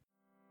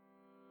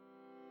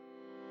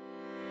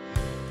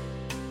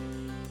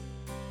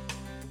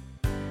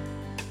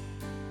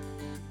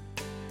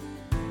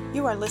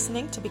You are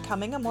listening to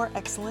Becoming a More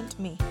Excellent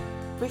Me,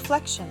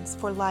 Reflections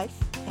for Life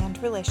and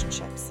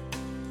Relationships.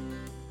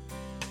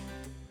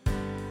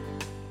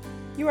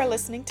 You are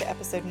listening to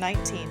episode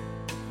 19,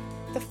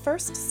 The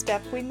First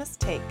Step We Must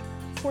Take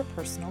for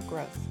Personal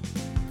Growth.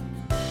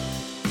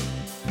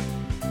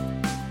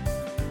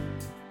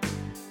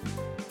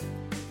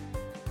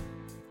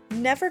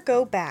 Never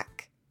go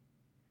back.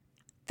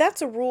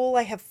 That's a rule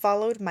I have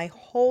followed my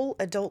whole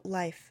adult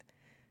life.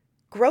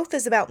 Growth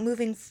is about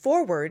moving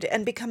forward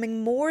and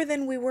becoming more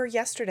than we were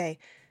yesterday,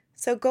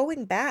 so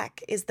going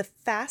back is the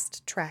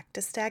fast track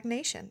to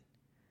stagnation.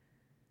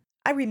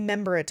 I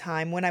remember a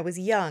time when I was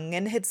young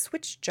and had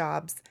switched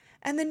jobs,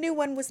 and the new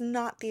one was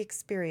not the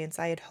experience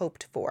I had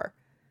hoped for.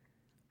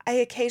 I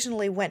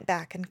occasionally went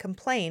back and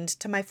complained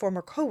to my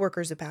former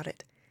coworkers about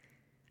it.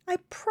 I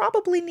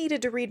probably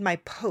needed to read my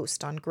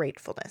post on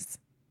gratefulness.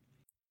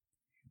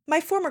 My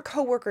former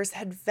coworkers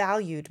had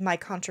valued my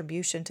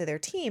contribution to their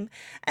team,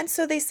 and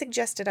so they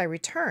suggested I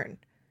return.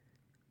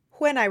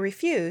 When I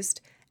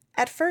refused,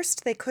 at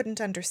first they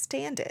couldn't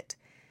understand it,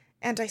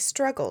 and I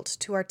struggled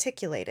to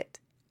articulate it.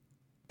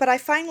 But I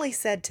finally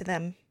said to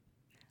them,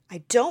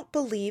 I don't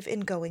believe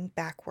in going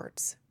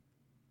backwards.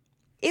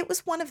 It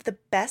was one of the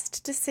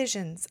best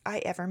decisions I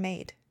ever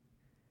made.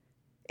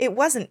 It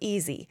wasn't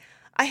easy.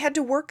 I had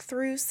to work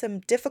through some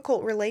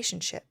difficult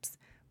relationships,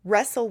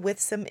 wrestle with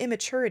some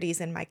immaturities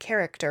in my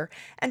character,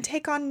 and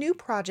take on new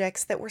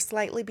projects that were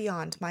slightly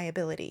beyond my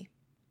ability.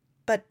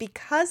 But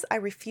because I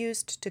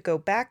refused to go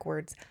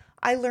backwards,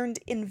 I learned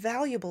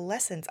invaluable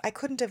lessons I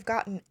couldn't have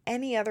gotten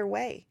any other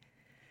way.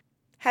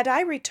 Had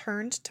I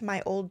returned to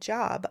my old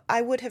job,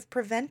 I would have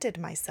prevented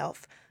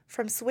myself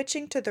from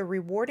switching to the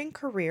rewarding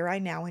career I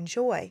now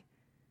enjoy.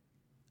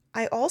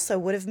 I also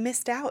would have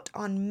missed out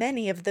on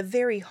many of the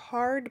very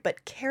hard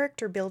but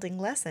character-building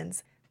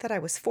lessons that I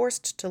was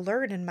forced to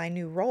learn in my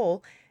new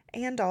role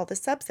and all the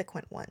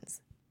subsequent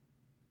ones.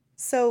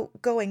 So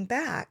going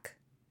back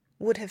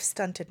would have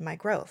stunted my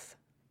growth.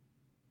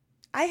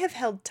 I have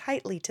held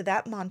tightly to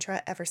that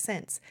mantra ever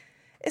since,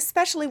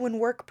 especially when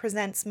work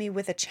presents me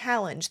with a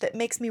challenge that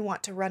makes me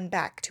want to run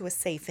back to a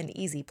safe and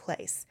easy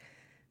place.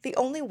 The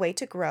only way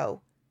to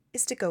grow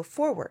is to go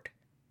forward.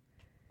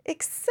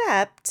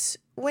 Except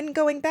when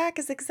going back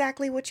is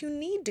exactly what you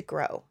need to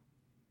grow.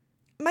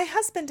 My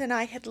husband and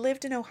I had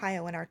lived in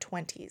Ohio in our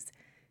 20s.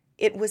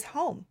 It was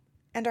home,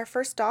 and our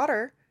first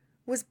daughter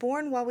was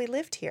born while we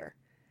lived here.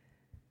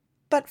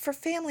 But for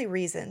family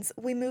reasons,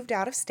 we moved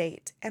out of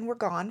state and were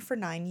gone for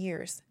 9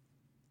 years.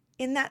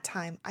 In that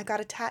time, I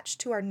got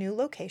attached to our new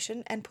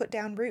location and put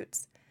down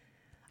roots.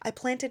 I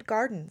planted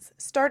gardens,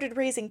 started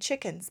raising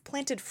chickens,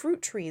 planted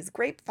fruit trees,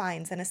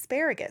 grapevines, and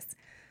asparagus.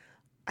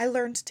 I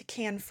learned to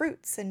can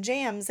fruits and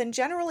jams and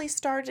generally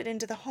started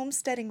into the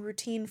homesteading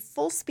routine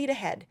full speed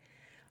ahead.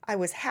 I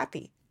was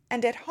happy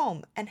and at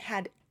home and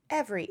had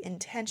every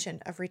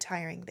intention of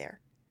retiring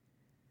there.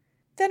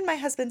 Then my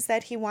husband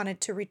said he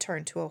wanted to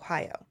return to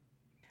Ohio.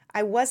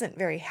 I wasn't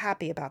very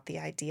happy about the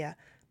idea,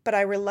 but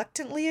I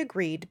reluctantly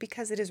agreed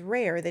because it is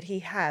rare that he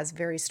has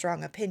very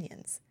strong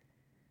opinions.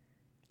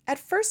 At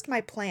first my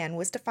plan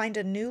was to find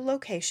a new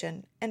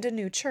location and a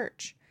new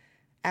church.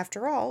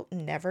 After all,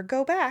 never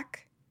go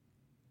back.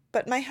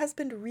 But my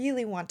husband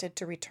really wanted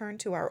to return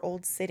to our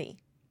old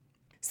city.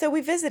 So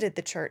we visited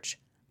the church.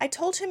 I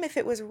told him if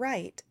it was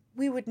right,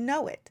 we would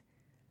know it.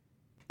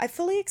 I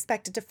fully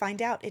expected to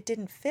find out it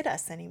didn't fit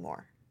us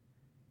anymore.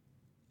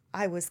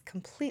 I was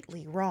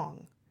completely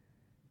wrong.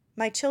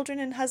 My children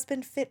and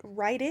husband fit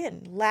right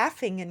in,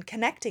 laughing and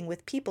connecting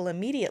with people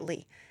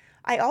immediately.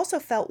 I also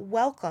felt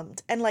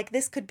welcomed and like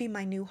this could be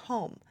my new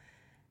home.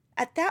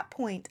 At that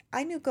point,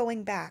 I knew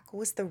going back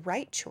was the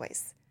right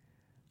choice.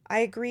 I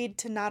agreed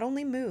to not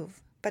only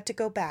move, but to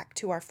go back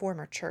to our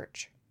former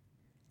church.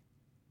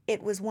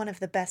 It was one of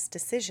the best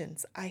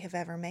decisions I have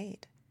ever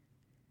made.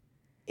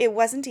 It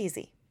wasn't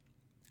easy.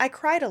 I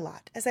cried a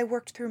lot as I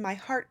worked through my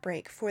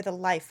heartbreak for the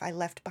life I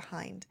left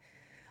behind.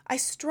 I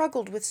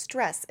struggled with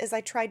stress as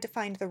I tried to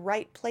find the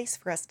right place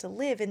for us to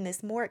live in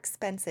this more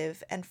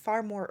expensive and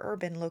far more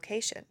urban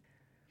location.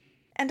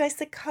 And I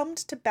succumbed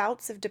to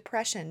bouts of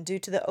depression due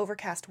to the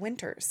overcast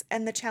winters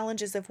and the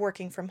challenges of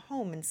working from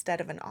home instead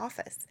of an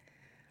office.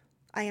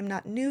 I am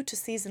not new to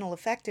seasonal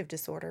affective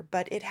disorder,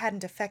 but it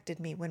hadn't affected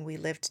me when we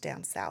lived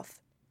down south.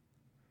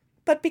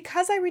 But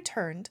because I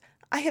returned,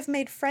 I have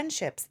made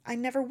friendships I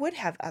never would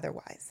have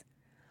otherwise.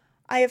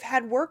 I have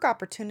had work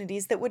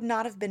opportunities that would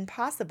not have been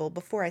possible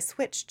before I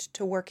switched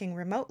to working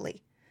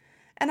remotely,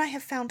 and I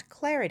have found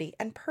clarity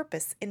and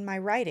purpose in my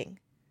writing.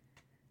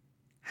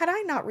 Had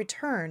I not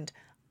returned,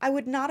 I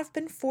would not have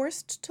been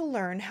forced to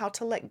learn how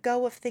to let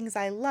go of things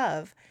I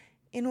love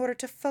in order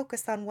to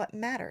focus on what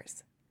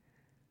matters.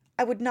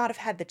 I would not have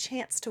had the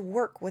chance to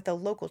work with a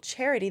local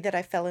charity that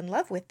I fell in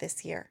love with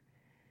this year.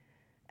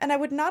 And I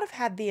would not have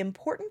had the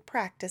important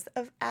practice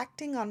of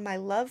acting on my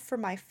love for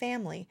my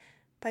family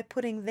by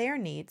putting their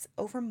needs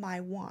over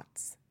my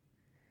wants.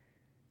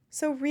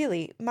 So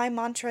really, my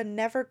mantra,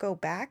 never go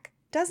back,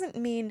 doesn't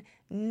mean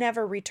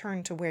never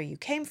return to where you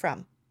came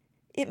from.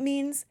 It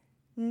means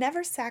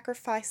Never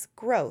sacrifice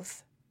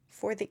growth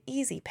for the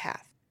easy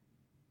path.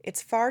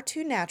 It's far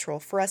too natural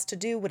for us to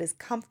do what is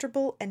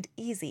comfortable and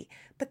easy,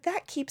 but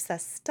that keeps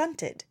us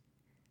stunted.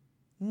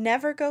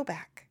 Never go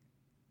back.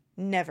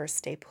 Never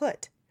stay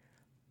put.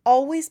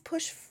 Always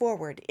push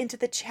forward into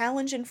the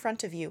challenge in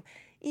front of you,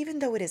 even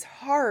though it is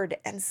hard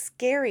and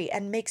scary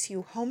and makes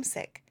you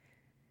homesick.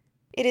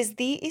 It is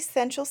the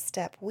essential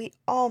step we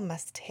all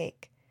must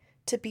take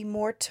to be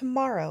more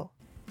tomorrow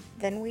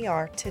than we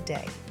are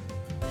today.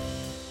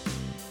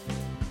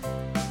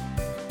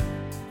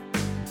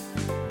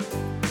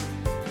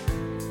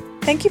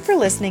 Thank you for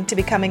listening to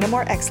Becoming a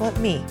More Excellent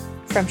Me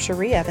from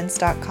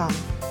CherieEvans.com.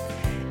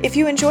 If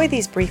you enjoy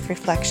these brief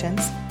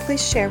reflections,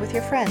 please share with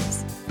your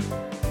friends.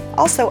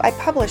 Also, I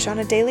publish on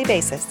a daily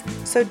basis,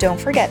 so don't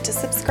forget to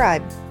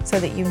subscribe so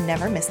that you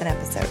never miss an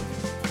episode.